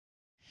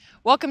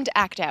Welcome to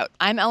Act Out.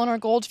 I'm Eleanor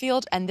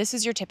Goldfield, and this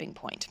is your tipping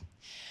point.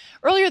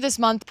 Earlier this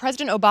month,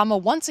 President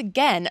Obama once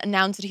again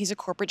announced that he's a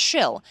corporate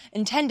shill,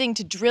 intending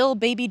to drill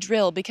baby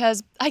drill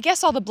because I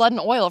guess all the blood and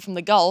oil from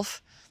the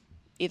Gulf,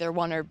 either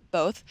one or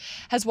both,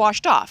 has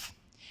washed off.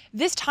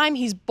 This time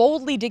he's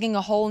boldly digging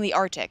a hole in the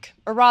Arctic,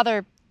 or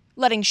rather,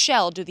 letting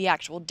Shell do the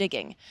actual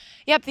digging.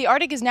 Yep, the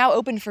Arctic is now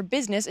open for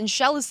business, and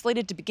Shell is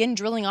slated to begin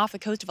drilling off the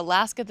coast of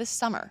Alaska this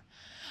summer.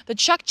 The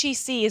Chukchi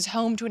Sea is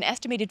home to an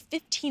estimated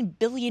 15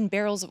 billion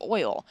barrels of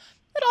oil.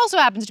 It also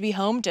happens to be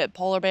home to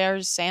polar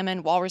bears,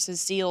 salmon,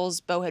 walruses, seals,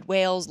 bowhead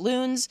whales,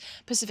 loons,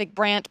 Pacific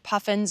brant,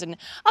 puffins, and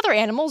other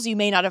animals you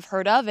may not have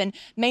heard of and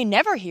may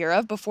never hear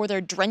of before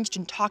they're drenched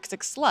in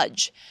toxic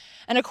sludge.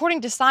 And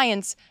according to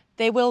science,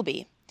 they will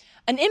be.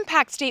 An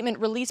impact statement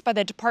released by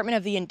the Department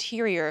of the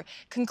Interior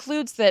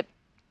concludes that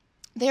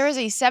there is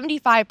a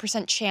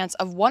 75% chance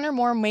of one or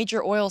more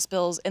major oil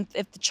spills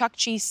if the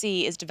Chukchi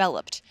Sea is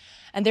developed,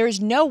 and there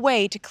is no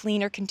way to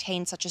clean or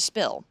contain such a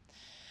spill.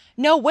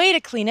 No way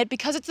to clean it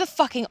because it's the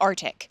fucking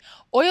Arctic.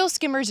 Oil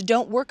skimmers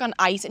don't work on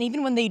ice, and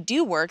even when they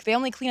do work, they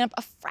only clean up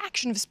a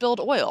fraction of spilled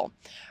oil.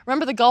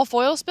 Remember the Gulf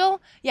oil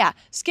spill? Yeah,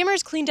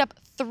 skimmers cleaned up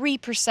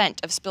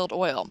 3% of spilled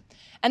oil.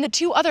 And the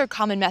two other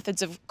common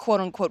methods of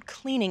quote-unquote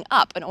cleaning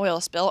up an oil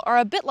spill are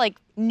a bit like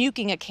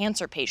nuking a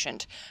cancer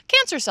patient.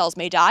 Cancer cells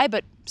may die,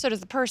 but so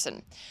does the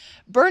person.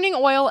 Burning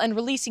oil and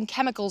releasing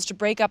chemicals to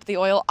break up the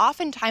oil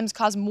oftentimes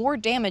cause more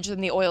damage than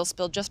the oil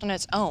spill just on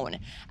its own,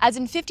 as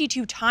in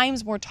 52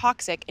 times more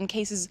toxic in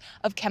cases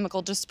of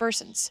chemical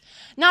dispersants.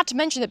 Not to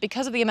mention that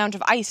because of the amount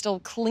of ice still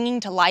clinging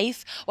to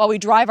life while we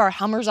drive our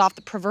Hummers off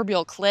the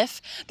proverbial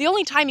cliff, the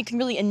only time you can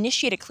really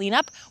initiate a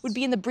cleanup would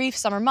be in the brief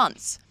summer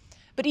months.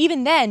 But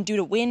even then, due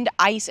to wind,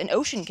 ice, and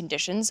ocean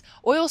conditions,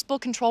 oil spill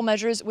control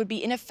measures would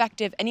be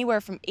ineffective anywhere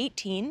from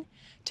 18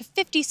 to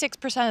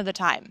 56% of the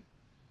time.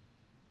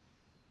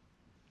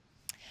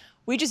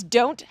 We just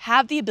don't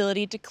have the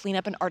ability to clean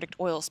up an Arctic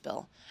oil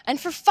spill. And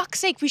for fuck's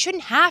sake, we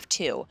shouldn't have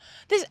to.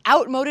 This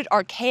outmoded,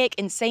 archaic,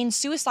 insane,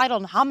 suicidal,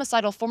 and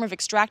homicidal form of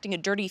extracting a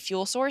dirty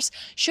fuel source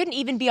shouldn't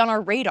even be on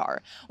our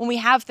radar when we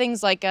have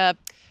things like the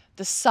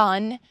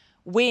sun,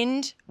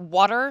 wind,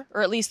 water,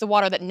 or at least the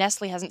water that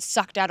Nestle hasn't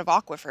sucked out of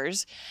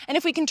aquifers. And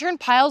if we can turn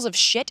piles of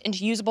shit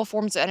into usable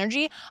forms of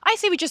energy, I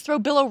say we just throw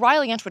Bill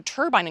O'Reilly onto a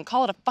turbine and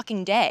call it a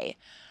fucking day.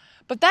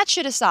 But that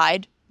shit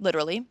aside,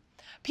 literally,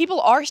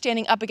 people are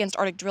standing up against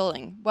Arctic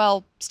drilling,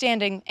 well,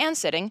 standing and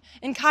sitting,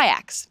 in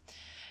kayaks.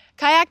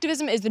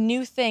 Kayaktivism is the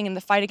new thing in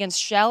the fight against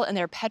Shell and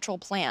their petrol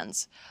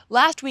plans.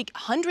 Last week,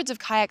 hundreds of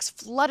kayaks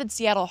flooded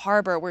Seattle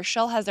Harbor, where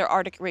Shell has their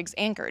Arctic rigs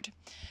anchored.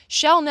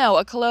 Shell No,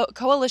 a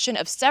coalition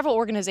of several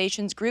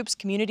organizations, groups,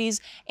 communities,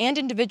 and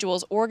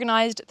individuals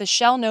organized the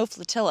Shell No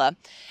Flotilla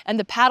and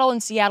the Paddle in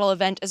Seattle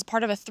event as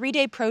part of a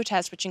 3-day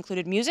protest which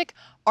included music,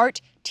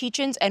 art,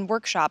 teach-ins, and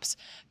workshops,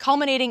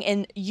 culminating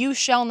in You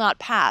Shall Not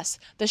Pass,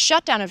 the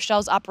shutdown of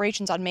Shell's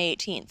operations on May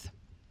 18th.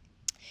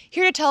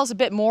 Here to tell us a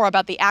bit more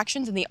about the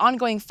actions and the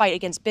ongoing fight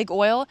against big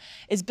oil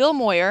is Bill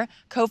Moyer,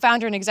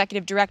 co-founder and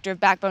executive director of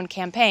Backbone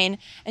Campaign,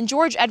 and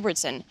George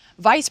Edwardson,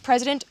 vice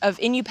president of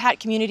Inupiat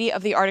community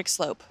of the Arctic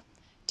Slope.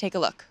 Take a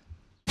look.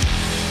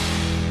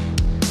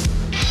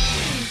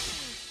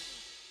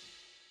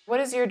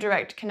 What is your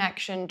direct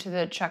connection to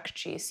the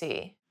Chukchi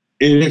Sea?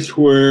 It is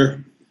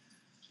where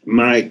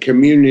my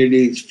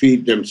communities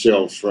feed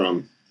themselves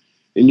from.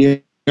 In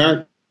the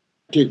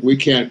Arctic, we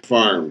can't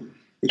farm.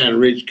 We can't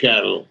raise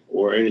cattle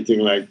or anything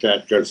like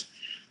that because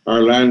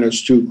our land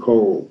is too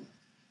cold.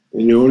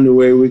 And the only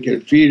way we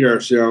can feed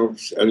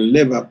ourselves and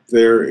live up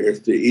there is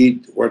to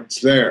eat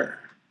what's there.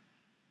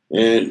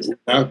 And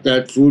without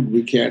that food,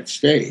 we can't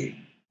stay.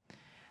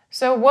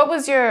 So what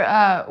was your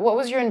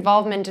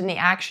involvement in the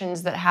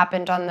actions that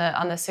happened on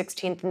the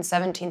 16th and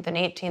 17th and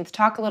 18th?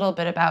 Talk a little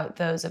bit about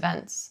those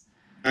events.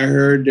 I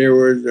heard there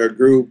was a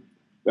group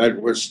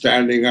that was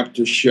standing up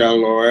to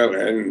Shell Oil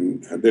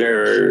and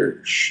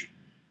their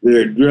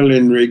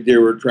drilling rig they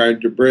were trying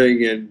to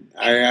bring, and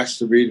I asked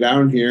to be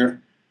down here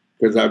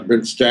because I've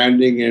been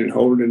standing and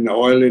holding the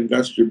oil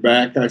industry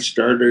back. I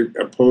started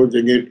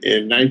opposing it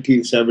in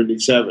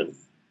 1977.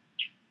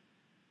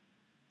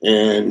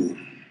 And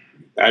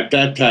at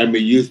that time,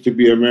 it used to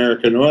be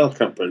American oil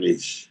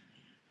companies.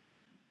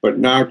 But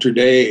now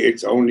today,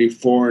 it's only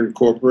foreign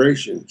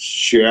corporations.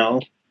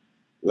 Shell,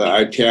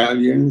 the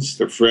Italians,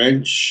 the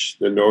French,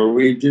 the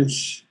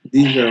Norwegians.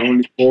 These are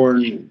only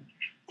foreign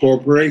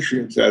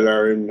corporations that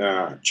are in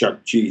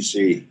Chukchi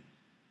Sea.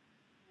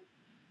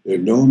 There are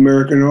no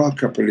American oil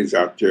companies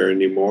out there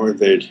anymore.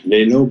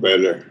 They know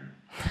better.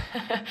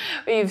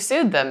 Well, you've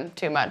sued them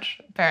too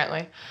much,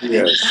 apparently.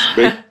 Yes,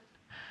 they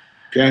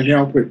can't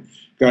help it.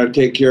 Got to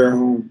take care of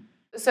home.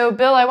 So,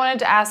 Bill, I wanted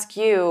to ask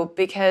you,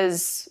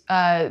 because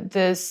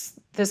this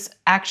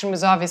action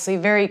was obviously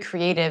very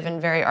creative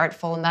and very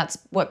artful, and that's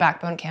what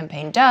Backbone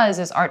Campaign does,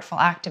 is artful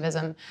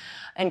activism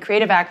and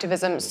creative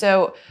activism.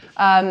 So,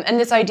 and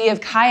this idea of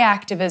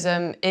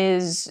kayaktivism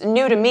is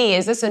new to me.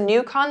 Is this a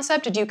new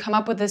concept? Did you come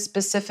up with this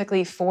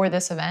specifically for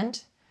this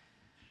event?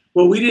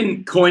 Well, we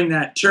didn't coin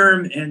that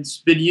term, and it's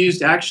been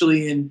used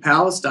actually in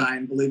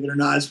Palestine, believe it or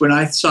not. It's when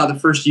I saw the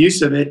first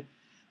use of it.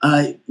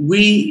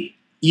 We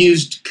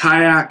used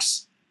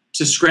kayaks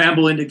to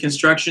scramble into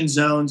construction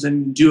zones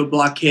and do a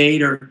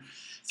blockade or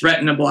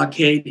threaten a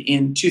blockade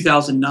in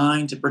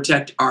 2009 to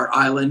protect our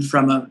island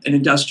from an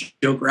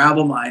industrial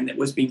gravel mine that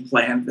was being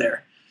planned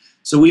there.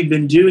 So we've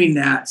been doing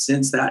that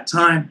since that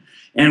time,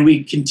 and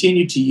we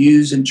continue to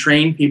use and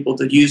train people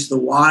to use the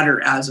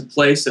water as a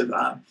place of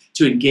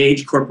to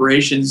engage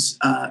corporations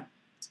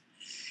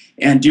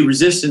and do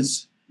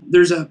resistance.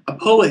 There's a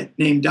poet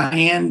named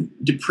Diane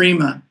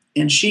DePrima,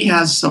 and she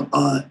has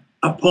a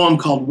poem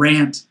called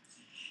Rant.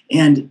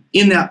 And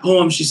in that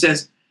poem, she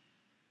says,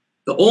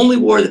 "The only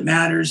war that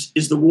matters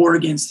is the war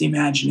against the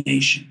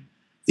imagination.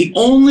 The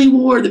only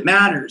war that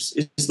matters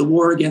is the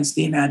war against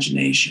the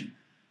imagination.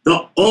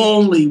 The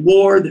only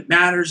war that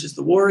matters is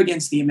the war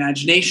against the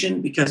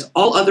imagination, because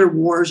all other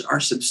wars are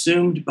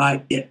subsumed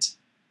by it."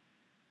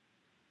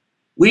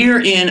 We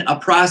are in a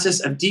process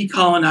of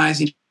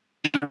decolonizing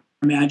our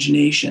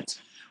imaginations.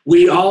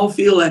 We all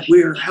feel like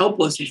we're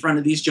helpless in front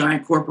of these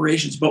giant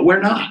corporations, but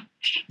we're not.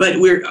 But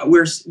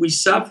we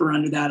suffer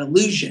under that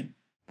illusion.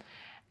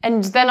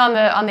 And then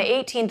on the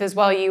 18th as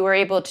well, you were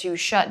able to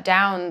shut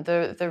down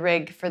the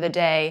rig for the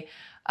day.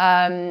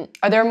 Are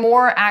there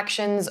more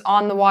actions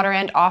on the water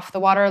and off the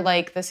water,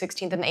 like the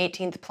 16th and the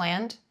 18th,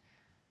 planned?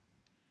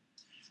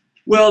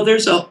 Well,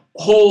 there's a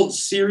whole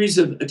series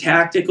of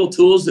tactical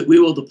tools that we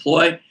will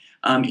deploy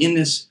in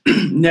this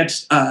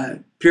next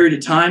period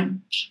of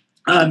time.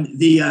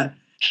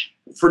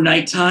 For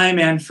nighttime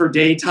and for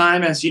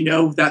daytime, as you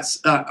know, that's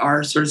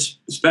our sort of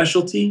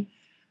specialty.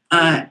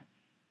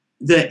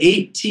 The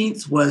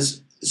 18th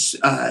was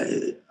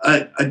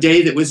a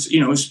day that was,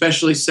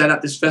 especially set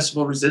up this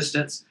festival of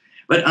resistance.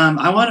 But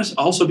I want to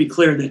also be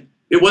clear that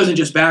it wasn't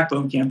just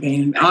Backbone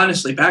Campaign. And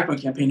honestly, Backbone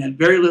Campaign had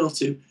very little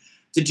to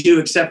do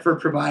except for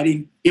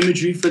providing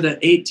imagery for the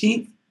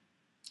 18th.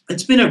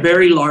 It's been a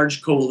very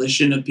large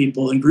coalition of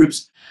people and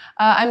groups.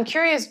 I'm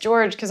curious,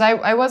 George, because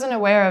I wasn't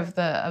aware of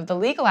the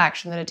legal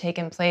action that had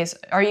taken place.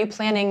 Are you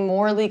planning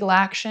more legal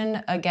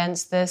action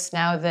against this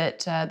now that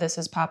this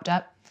has popped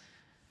up?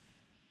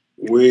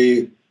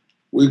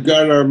 We've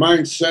got our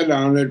minds set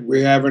on it.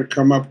 We haven't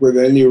come up with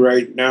any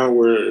right now.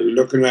 We're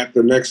looking at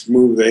the next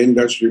move the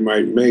industry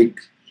might make,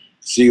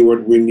 see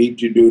what we need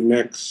to do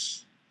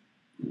next.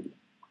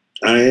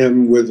 I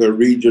am with a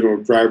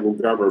regional tribal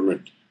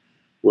government.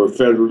 We're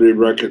federally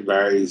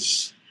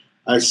recognized.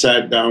 I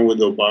sat down with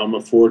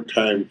Obama 4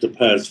 times the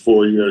past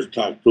 4 years,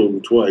 talked to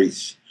him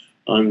twice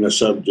on the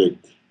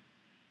subject,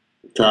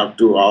 talked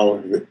to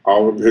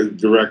all of his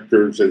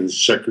directors and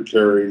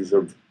secretaries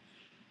of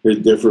his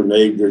different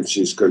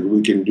agencies, because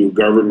we can do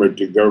government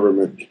to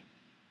government.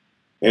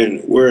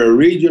 And we're a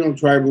regional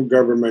tribal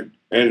government,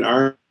 and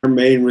our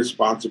main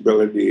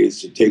responsibility is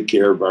to take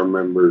care of our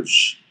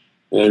members.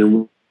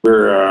 And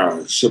we're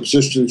a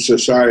subsistence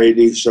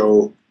society,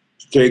 so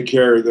to take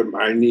care of them,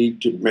 I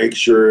need to make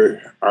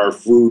sure our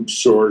food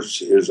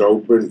source is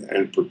open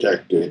and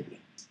protected.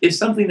 If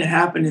something that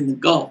happened in the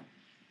Gulf,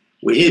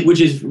 which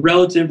is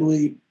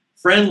relatively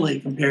friendly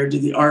compared to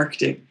the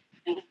Arctic,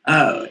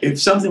 if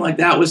something like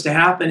that was to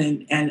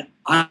happen, and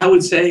I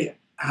would say,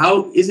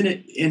 how isn't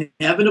it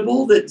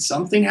inevitable that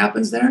something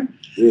happens there?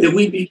 Yeah. That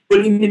we'd be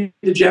putting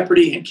into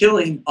jeopardy and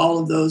killing all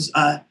of those,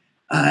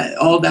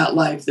 all of that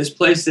life, this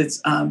place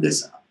that's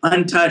this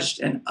untouched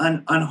and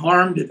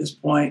unharmed at this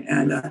point,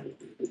 and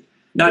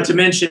not to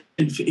mention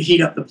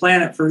heat up the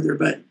planet further.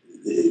 But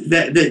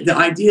the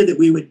idea that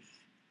we would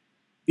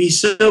be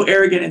so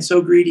arrogant and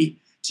so greedy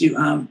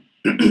to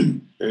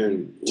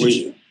and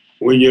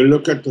when you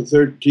look at the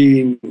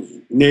 13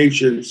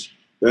 nations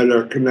that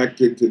are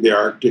connected to the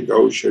Arctic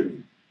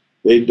Ocean,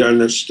 they've done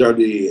a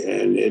study,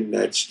 and in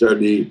that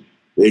study,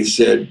 they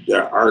said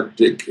the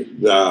Arctic,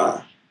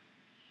 the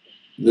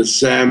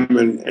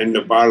salmon and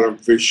the bottom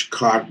fish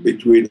caught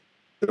between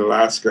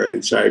Alaska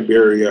and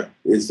Siberia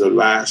is the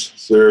last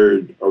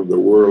third of the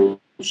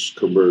world's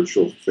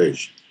commercial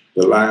fish.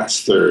 The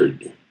last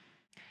third.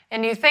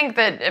 And you think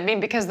that,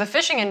 because the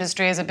fishing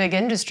industry is a big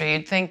industry,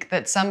 you'd think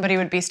that somebody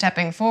would be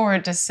stepping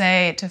forward to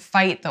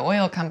fight the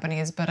oil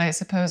companies, but I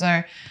suppose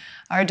our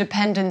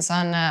dependence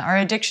on, our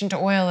addiction to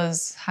oil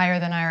is higher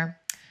than our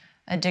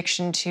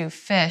addiction to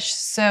fish.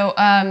 So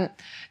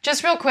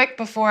just real quick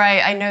before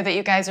I know that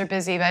you guys are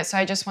busy, so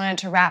I just wanted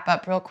to wrap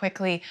up real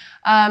quickly.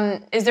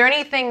 Is there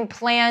anything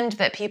planned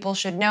that people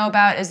should know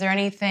about? Is there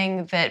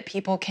anything that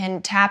people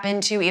can tap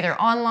into either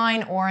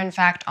online or in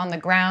fact on the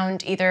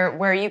ground, either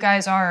where you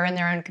guys are or in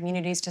their own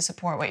communities to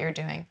support what you're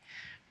doing?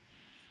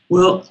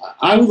 Well,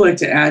 I would like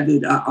to add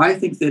that I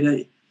think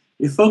that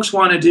if folks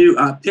want to do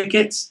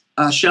pickets,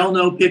 Shell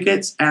No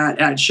pickets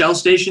at Shell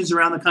stations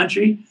around the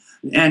country,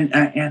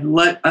 and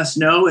let us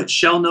know at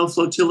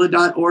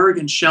shellnoflotilla.org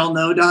and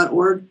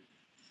shellno.org,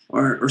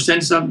 or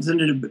send something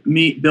to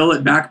me, Bill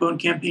at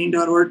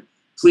backbonecampaign.org.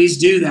 Please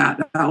do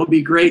that. That would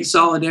be great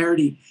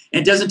solidarity.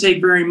 It doesn't take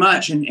very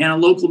much,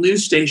 and local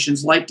news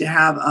stations like to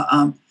have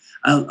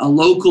a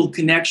local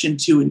connection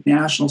to a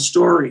national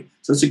story.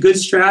 So it's a good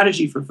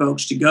strategy for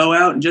folks to go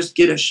out and just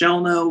get a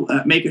Shell No,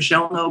 make a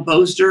Shell No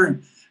poster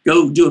and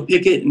go do a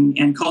picket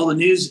and call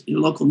your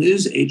local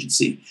news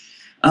agency.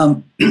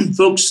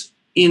 Folks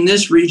in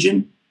this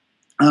region,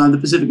 the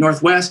Pacific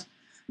Northwest,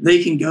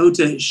 they can go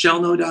to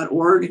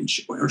shellno.org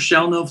or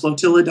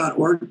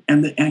shellnoflotilla.org,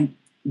 and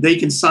they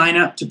can sign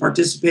up to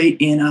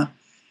participate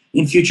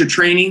in future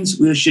trainings.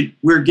 We're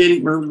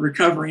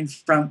recovering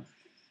from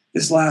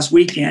this last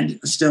weekend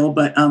still,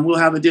 but we'll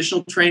have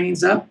additional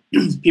trainings up.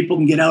 People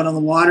can get out on the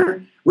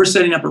water. We're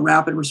setting up a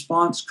rapid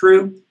response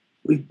crew.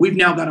 We've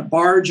now got a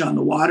barge on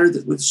the water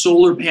with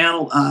solar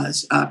panel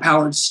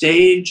powered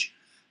stage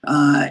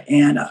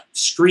and a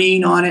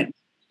screen on it.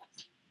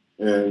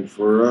 And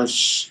for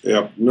us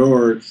up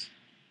north,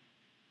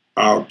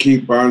 I'll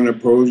keep on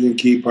opposing,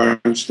 keep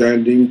on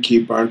standing,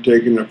 keep on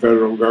taking the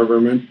federal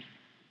government,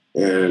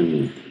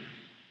 and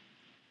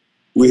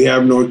we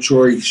have no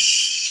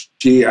choice.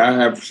 See, I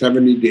have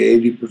 70 to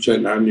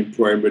 80%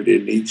 unemployment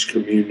in each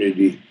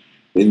community,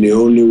 and the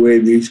only way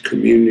these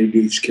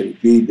communities can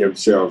feed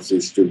themselves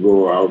is to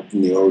go out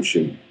in the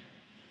ocean.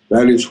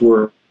 That is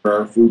where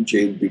our food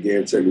chain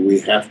begins, and we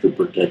have to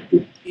protect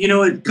it. You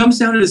know, it comes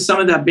down to some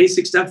of that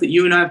basic stuff that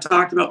you and I have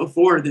talked about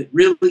before, that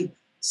really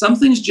some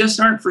things just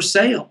aren't for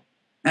sale.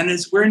 And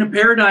we're in a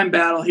paradigm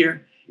battle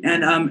here.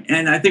 And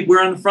I think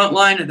we're on the front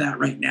line of that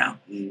right now.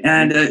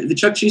 And the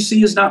Chukchi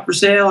is not for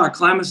sale, our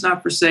climate's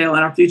not for sale,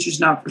 and our future's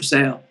not for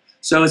sale.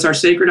 So it's our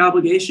sacred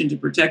obligation to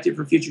protect it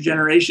for future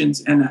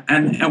generations.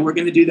 And we're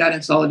going to do that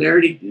in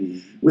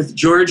solidarity with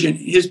George and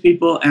his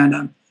people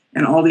and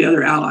all the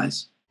other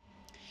allies.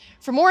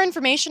 For more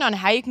information on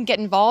how you can get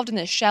involved in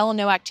the Shell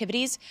No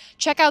activities,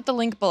 check out the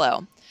link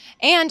below.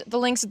 And the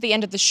links at the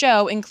end of the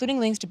show, including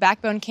links to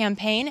Backbone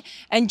Campaign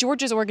and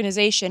George's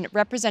organization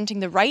representing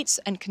the rights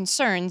and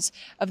concerns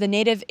of the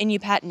native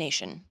Inupiat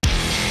Nation.